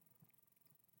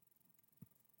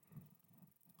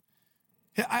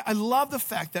 I love the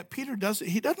fact that Peter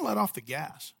doesn't let off the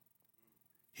gas.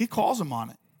 He calls him on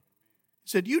it. He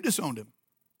said, you disowned him.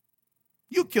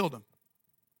 You killed him.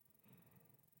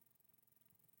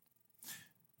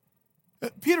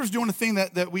 Peter's doing a thing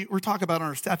that we're talking about on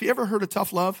our staff. You ever heard of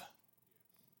tough love?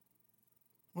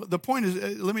 Well, the point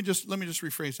is, let me just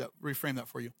reframe that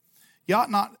for you. You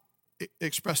ought not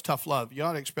express tough love. You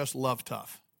ought to express love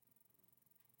tough.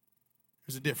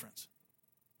 There's a difference.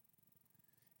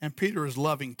 And Peter is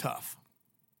loving tough.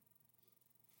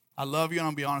 I love you and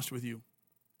I'll be honest with you.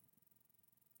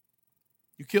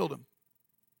 You killed him.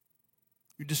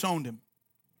 You disowned him.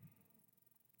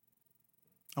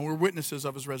 And we're witnesses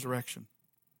of his resurrection.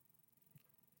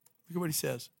 Look at what he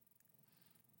says.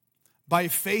 By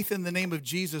faith in the name of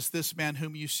Jesus, this man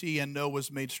whom you see and know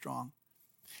was made strong.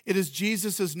 It is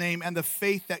Jesus' name and the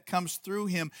faith that comes through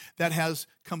him that has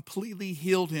completely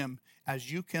healed him,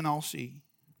 as you can all see.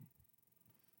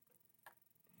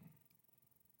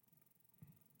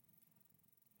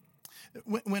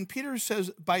 When Peter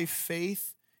says by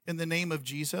faith in the name of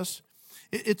Jesus,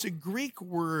 it's a Greek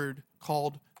word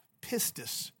called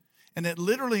pistis, and it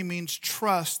literally means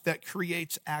trust that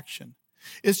creates action.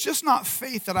 It's just not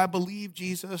faith that I believe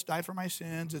Jesus died for my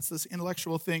sins. It's this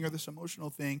intellectual thing or this emotional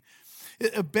thing.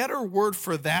 A better word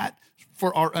for that,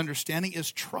 for our understanding, is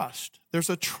trust. There's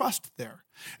a trust there,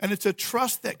 and it's a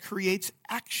trust that creates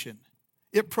action.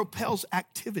 It propels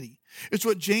activity. It's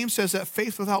what James says, that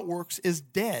faith without works is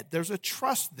dead. There's a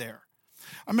trust there.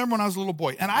 I remember when I was a little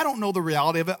boy, and I don't know the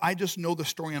reality of it. I just know the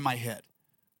story in my head.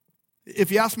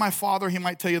 If you ask my father, he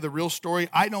might tell you the real story.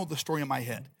 I know the story in my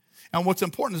head. And what's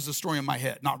important is the story in my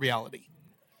head, not reality.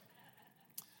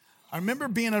 I remember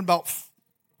being in about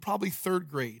probably third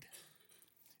grade,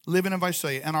 living in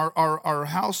Visalia, and our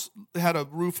house had a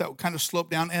roof that kind of sloped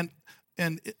down,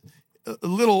 and it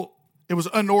was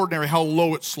unordinary how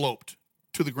low it sloped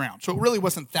to the ground. So it really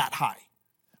wasn't that high.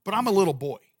 But I'm a little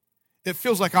boy. It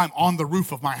feels like I'm on the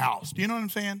roof of my house. Do you know what I'm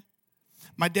saying?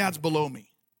 My dad's below me.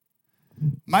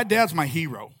 My dad's my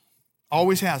hero.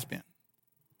 Always has been.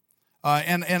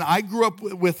 And I grew up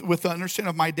with the understanding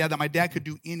of my dad that my dad could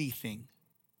do anything.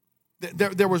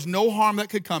 There was no harm that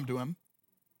could come to him.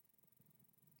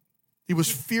 He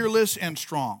was fearless and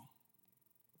strong.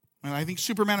 And I think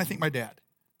Superman, I think my dad.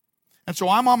 And so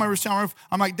I'm on my restaurant roof.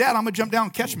 I'm like, Dad, I'm going to jump down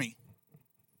and catch me.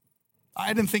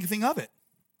 I didn't think anything of it.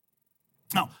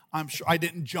 Now, I'm sure I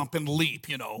didn't jump and leap,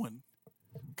 and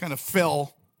kind of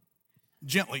fell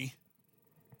gently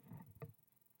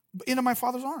into my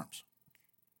father's arms.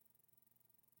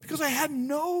 Because I had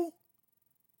no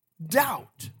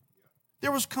doubt.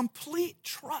 There was complete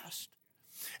trust.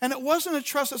 And it wasn't a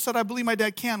trust that said, I believe my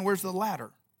dad can. Where's the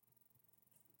ladder?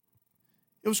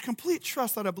 It was complete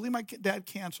trust that I believe my dad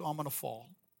can, so I'm going to fall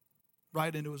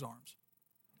right into his arms.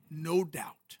 No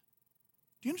doubt.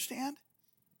 Do you understand?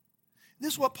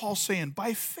 This is what Paul's saying.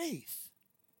 By faith,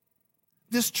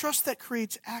 this trust that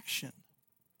creates action.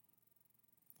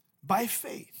 By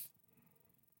faith.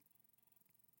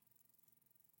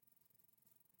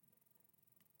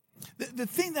 The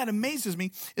thing that amazes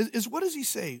me is what does he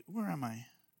say? Where am I?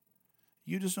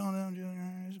 You disown them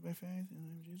by faith in the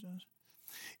name of Jesus.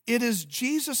 It is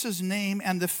Jesus' name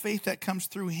and the faith that comes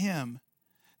through him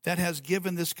that has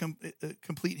given this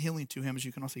complete healing to him, as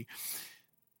you can all see.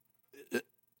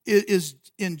 It is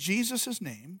in Jesus'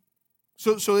 name.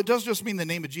 So it doesn't just mean the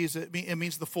name of Jesus. It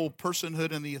means the full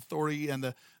personhood and the authority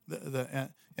and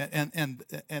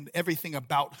and everything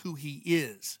about who he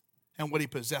is and what he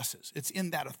possesses. It's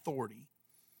in that authority.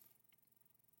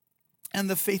 And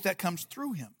the faith that comes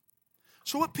through him.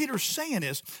 So what Peter's saying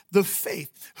is the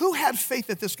faith. Who had faith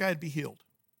that this guy would be healed?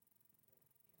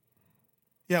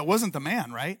 Yeah, it wasn't the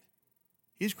man, right?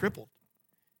 He's crippled.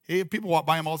 People walk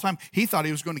by him all the time. He thought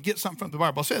he was going to get something from the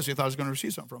Bible says. He thought he was going to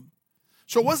receive something from him.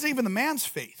 So it wasn't even the man's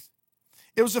faith.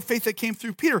 It was the faith that came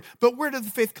through Peter. But where did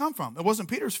the faith come from? It wasn't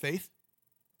Peter's faith.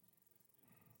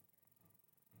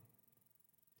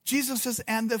 Jesus says,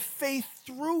 and the faith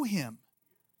through him.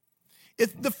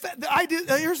 The idea.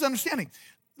 Here's the understanding.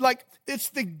 Like, it's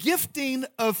the gifting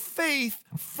of faith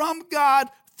from God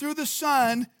through the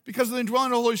Son, because of the indwelling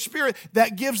of the Holy Spirit,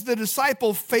 that gives the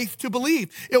disciple faith to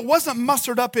believe. It wasn't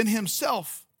mustered up in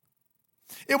himself.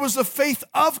 It was the faith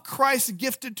of Christ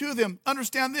gifted to them.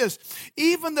 Understand this.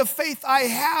 Even the faith I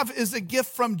have is a gift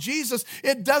from Jesus.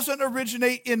 It doesn't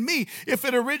originate in me. If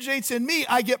it originates in me,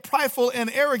 I get prideful and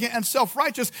arrogant and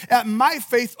self-righteous at my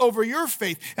faith over your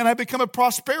faith. And I become a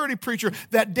prosperity preacher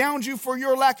that downs you for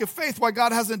your lack of faith. Why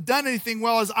God hasn't done anything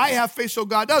well as I have faith, so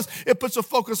God does. It puts a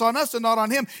focus on us and not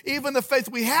on him. Even the faith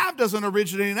we have doesn't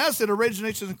originate in us. It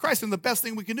originates in Christ. And the best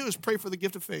thing we can do is pray for the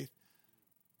gift of faith.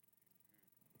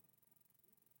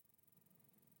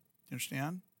 You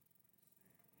understand?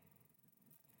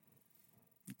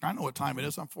 I know what time it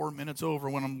is. I'm 4 minutes over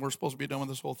when we're supposed to be done with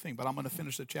this whole thing, but I'm going to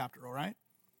finish the chapter, all right?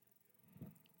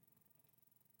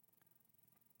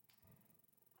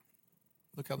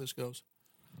 Look how this goes.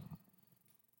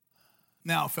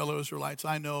 Now, fellow Israelites,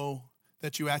 I know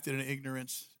that you acted in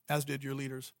ignorance, as did your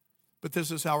leaders. But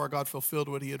this is how our God fulfilled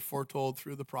what he had foretold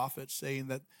through the prophets, saying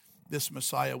that this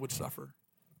Messiah would suffer.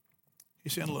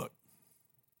 He's saying, look,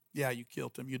 yeah, you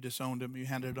killed him, you disowned him, you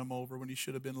handed him over when he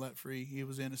should have been let free. He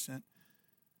was innocent.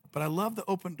 But I love the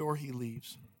open door he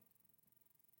leaves.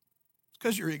 It's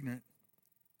because you're ignorant.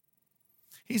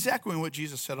 He's echoing what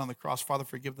Jesus said on the cross, Father,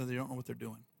 forgive them, they don't know what they're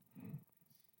doing.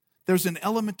 There's an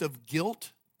element of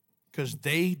guilt because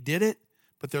they did it,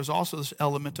 but there's also this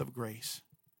element of grace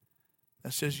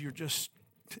that says you're just,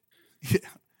 can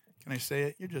I say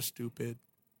it? You're just stupid.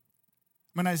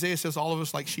 When Isaiah says all of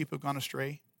us like sheep have gone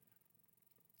astray,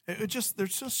 there's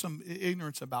just some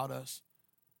ignorance about us.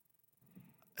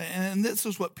 And this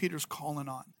is what Peter's calling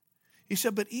on. He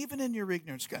said, but even in your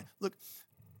ignorance,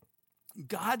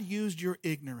 God used your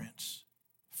ignorance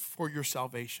for your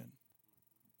salvation.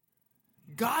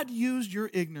 God used your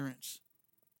ignorance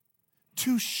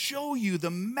to show you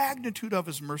the magnitude of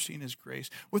his mercy and his grace.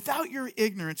 Without your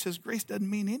ignorance, his grace doesn't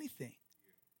mean anything.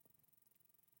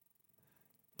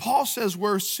 Paul says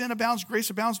where sin abounds, grace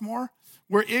abounds more.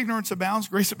 Where ignorance abounds,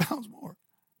 grace abounds more.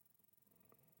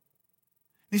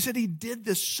 He said he did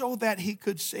this so that he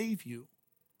could save you.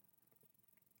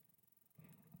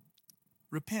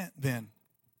 Repent then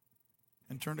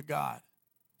and turn to God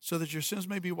so that your sins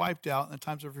may be wiped out and the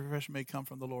times of refreshing may come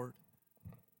from the Lord.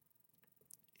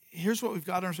 Here's what we've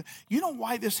got to understand. You know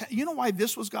why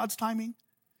this was God's timing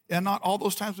and not all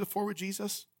those times before with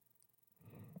Jesus?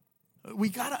 We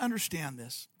got to understand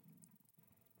this.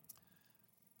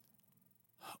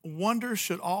 Wonder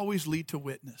should always lead to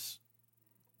witness.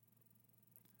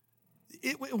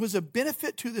 It was a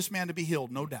benefit to this man to be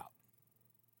healed, no doubt.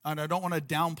 And I don't want to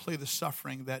downplay the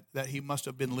suffering that he must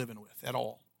have been living with at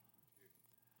all.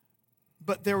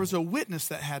 But there was a witness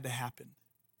that had to happen.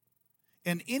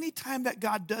 And anytime that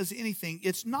God does anything,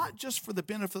 it's not just for the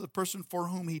benefit of the person for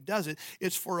whom he does it,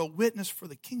 it's for a witness for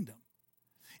the kingdom.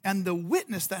 And the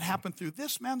witness that happened through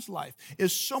this man's life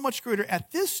is so much greater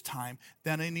at this time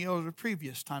than any other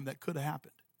previous time that could have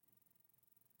happened.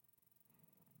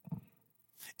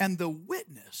 And the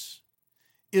witness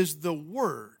is the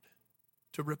word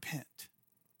to repent.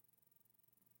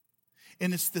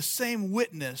 And it's the same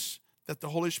witness that the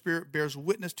Holy Spirit bears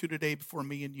witness to today before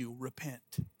me and you.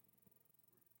 Repent.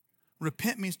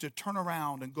 Repent means to turn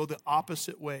around and go the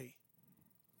opposite way.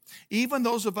 Even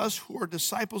those of us who are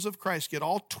disciples of Christ get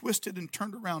all twisted and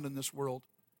turned around in this world.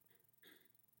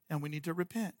 And we need to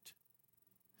repent.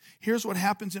 Here's what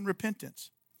happens in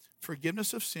repentance.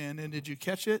 Forgiveness of sin. And did you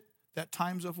catch it? That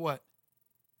times of what?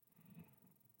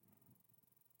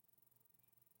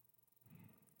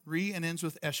 And ends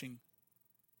with eshing.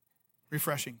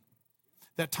 Refreshing.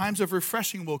 That times of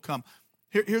refreshing will come.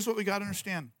 Here's what we got to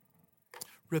understand.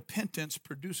 Repentance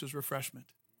produces refreshment.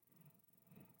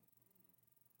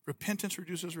 Repentance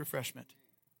produces refreshment.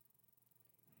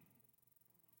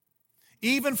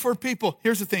 Even for people,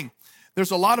 here's the thing.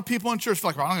 There's a lot of people in church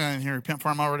like, well, I'm not going to repent for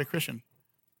I'm already a Christian.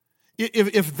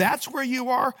 If that's where you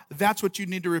are, that's what you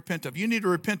need to repent of. You need to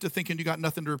repent of thinking you got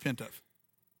nothing to repent of.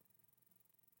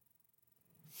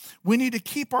 We need to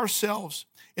keep ourselves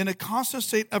in a constant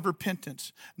state of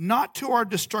repentance, not to our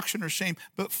destruction or shame,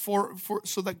 but for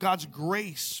so that God's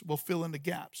grace will fill in the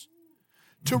gaps.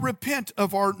 To repent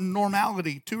of our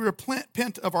normality, to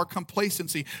repent of our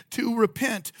complacency, to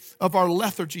repent of our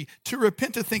lethargy, to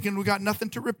repent of thinking we got nothing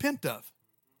to repent of.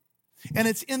 And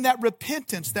it's in that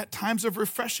repentance that times of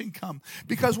refreshing come.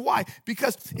 Because why?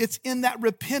 Because it's in that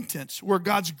repentance where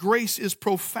God's grace is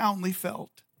profoundly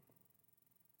felt.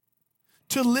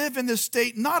 To live in this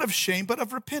state, not of shame, but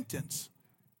of repentance.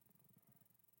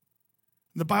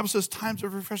 The Bible says times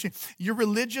of refreshing. Your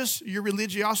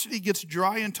religiosity gets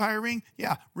dry and tiring.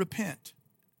 Yeah, repent.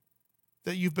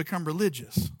 That you've become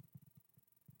religious.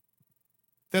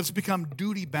 That's become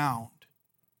duty bound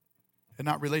and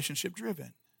not relationship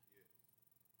driven.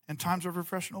 And times of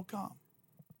refreshing will come.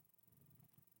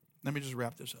 Let me just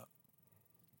wrap this up.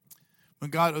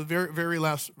 When God, the very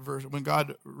last verse, when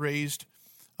God raised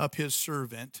up his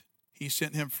servant, he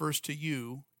sent him first to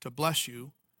you to bless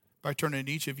you by turning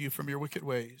each of you from your wicked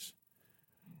ways.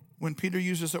 When Peter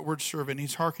uses that word servant,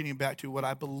 he's hearkening back to what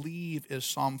I believe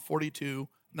is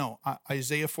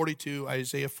Isaiah 42,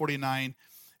 Isaiah 49,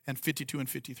 and 52 and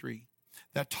 53.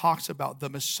 That talks about the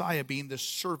Messiah being the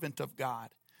servant of God.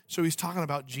 So he's talking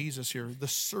about Jesus here, the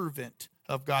servant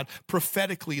of God,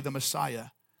 prophetically the Messiah.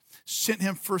 Sent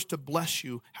him first to bless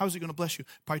you. How is he going to bless you?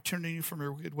 By turning you from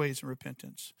your wicked ways and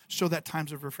repentance, so that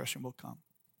times of refreshing will come.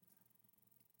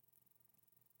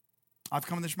 I've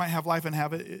come that you might have life and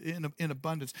have it in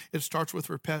abundance. It starts with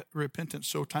repentance,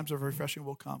 so times of refreshing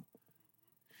will come.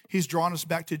 He's drawn us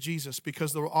back to Jesus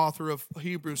because the author of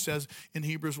Hebrews says in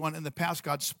Hebrews 1, in the past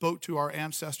God spoke to our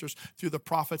ancestors through the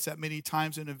prophets at many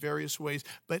times and in various ways,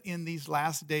 but in these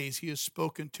last days he has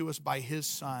spoken to us by his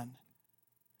Son.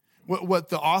 What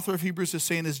the author of Hebrews is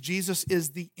saying is Jesus is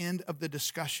the end of the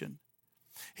discussion.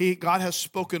 God has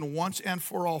spoken once and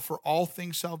for all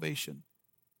things salvation.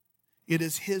 It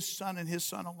is his Son and his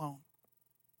Son alone.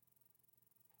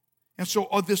 And so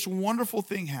this wonderful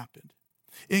thing happened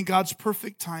in God's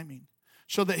perfect timing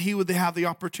so that he would have the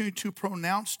opportunity to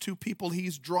pronounce to people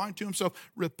he's drawing to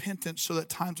himself repentance so that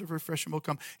times of refreshing will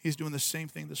come. He's doing the same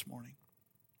thing this morning.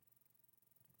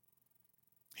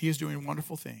 He is doing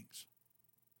wonderful things.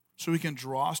 So he can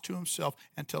draw us to himself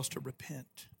and tell us to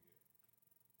repent.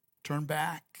 Turn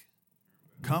back.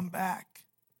 Come back.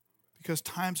 Because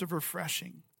times of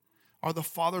refreshing are the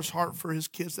Father's heart for his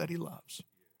kids that he loves.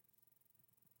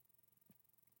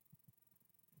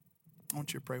 I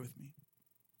want you to pray with me.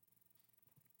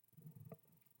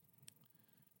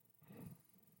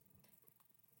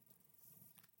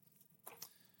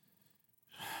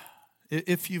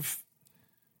 If you've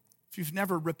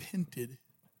never repented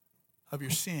of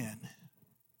your sin,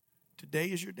 today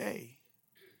is your day.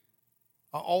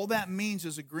 All that means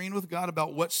is agreeing with God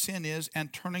about what sin is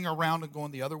and turning around and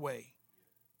going the other way.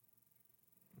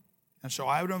 And so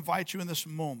I would invite you in this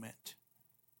moment.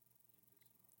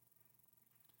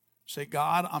 Say,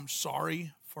 God, I'm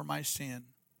sorry for my sin.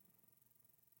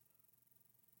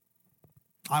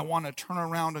 I want to turn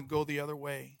around and go the other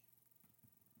way.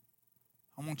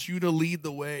 I want you to lead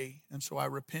the way, and so I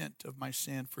repent of my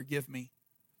sin. Forgive me.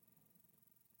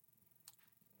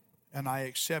 And I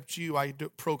accept you. I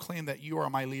proclaim that you are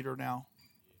my leader now.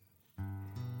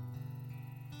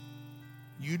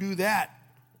 You do that,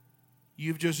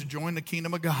 you've just joined the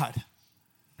kingdom of God.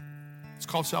 It's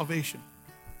called salvation.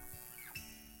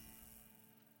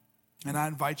 And I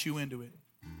invite you into it.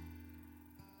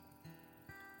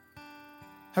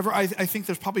 However, I think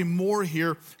there's probably more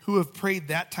here who have prayed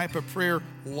that type of prayer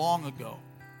long ago.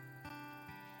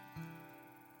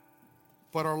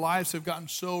 But our lives have gotten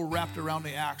so wrapped around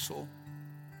the axle,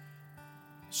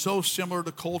 so similar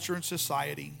to culture and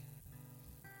society,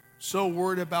 so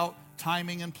worried about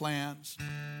timing and plans,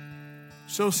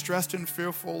 so stressed and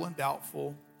fearful and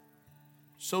doubtful,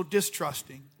 so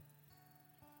distrusting,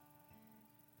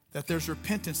 that there's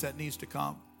repentance that needs to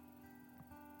come.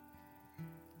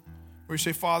 Where you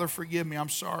say, Father, forgive me, I'm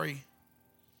sorry.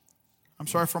 I'm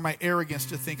sorry for my arrogance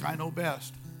to think I know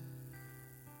best.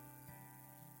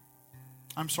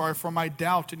 I'm sorry for my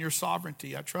doubt in your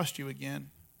sovereignty. I trust you again.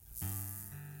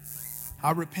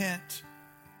 I repent.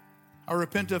 I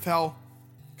repent of how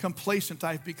complacent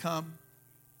I've become.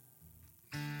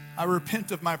 I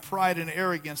repent of my pride and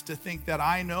arrogance to think that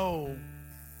I know.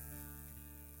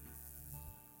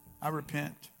 I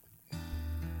repent.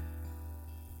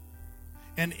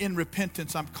 And in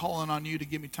repentance, I'm calling on you to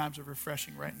give me times of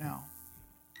refreshing right now.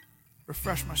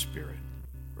 Refresh my spirit.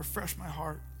 Refresh my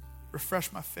heart.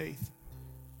 Refresh my faith.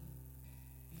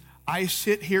 I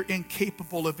sit here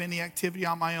incapable of any activity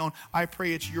on my own. I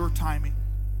pray it's your timing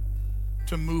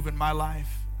to move in my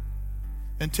life.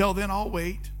 Until then, I'll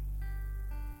wait.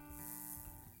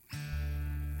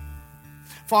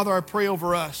 Father, I pray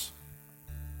over us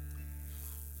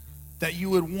that you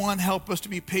would, one, help us to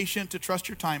be patient, to trust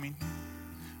your timing.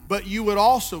 But you would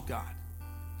also, God,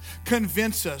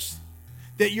 convince us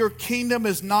that your kingdom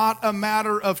is not a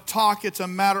matter of talk, it's a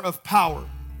matter of power.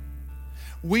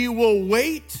 We will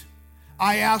wait.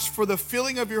 I ask for the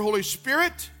filling of your Holy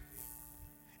Spirit,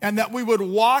 and that we would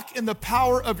walk in the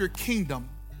power of your kingdom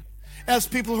as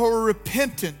people who are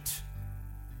repentant.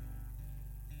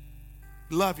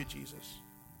 Love you, Jesus.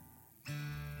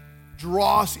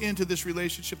 Draw us into this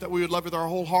relationship that we would love with our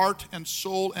whole heart and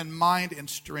soul and mind and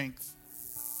strength.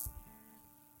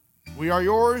 We are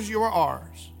yours, you are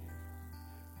ours.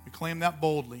 We claim that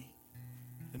boldly.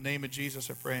 In the name of Jesus,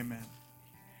 I pray, amen.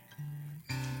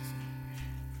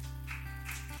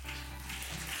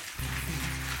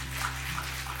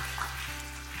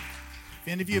 If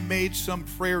any of you made some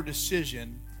prayer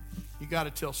decision, you got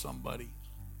to tell somebody.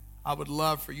 I would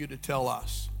love for you to tell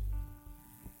us.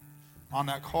 On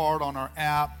that card, on our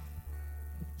app,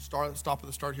 stop at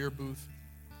the Start Here booth.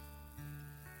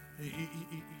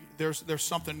 There's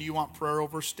something you want prayer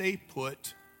over, stay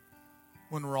put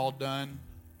when we're all done.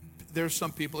 There's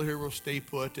some people here who will stay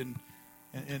put, and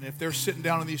if they're sitting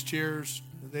down in these chairs,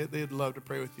 they'd love to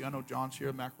pray with you. I know John's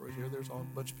here, McElroy's here, there's a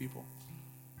bunch of people.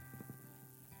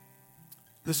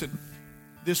 Listen,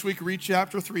 this week read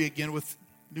chapter 3 again with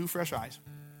new, fresh eyes.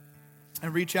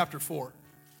 And read chapter 4.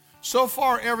 So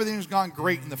far, everything's gone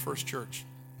great in the first church.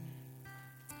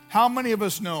 How many of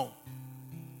us know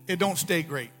it don't stay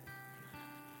great?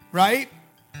 Right?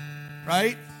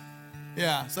 Right?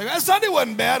 Yeah. It's like, that Sunday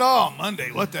wasn't bad. Oh,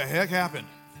 Monday, what the heck happened?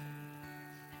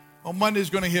 Well,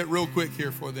 Monday's going to hit real quick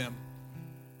here for them.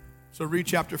 So read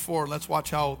chapter 4. Let's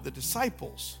watch how the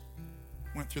disciples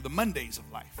went through the Mondays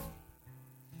of life.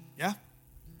 Yeah?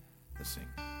 Let's sing.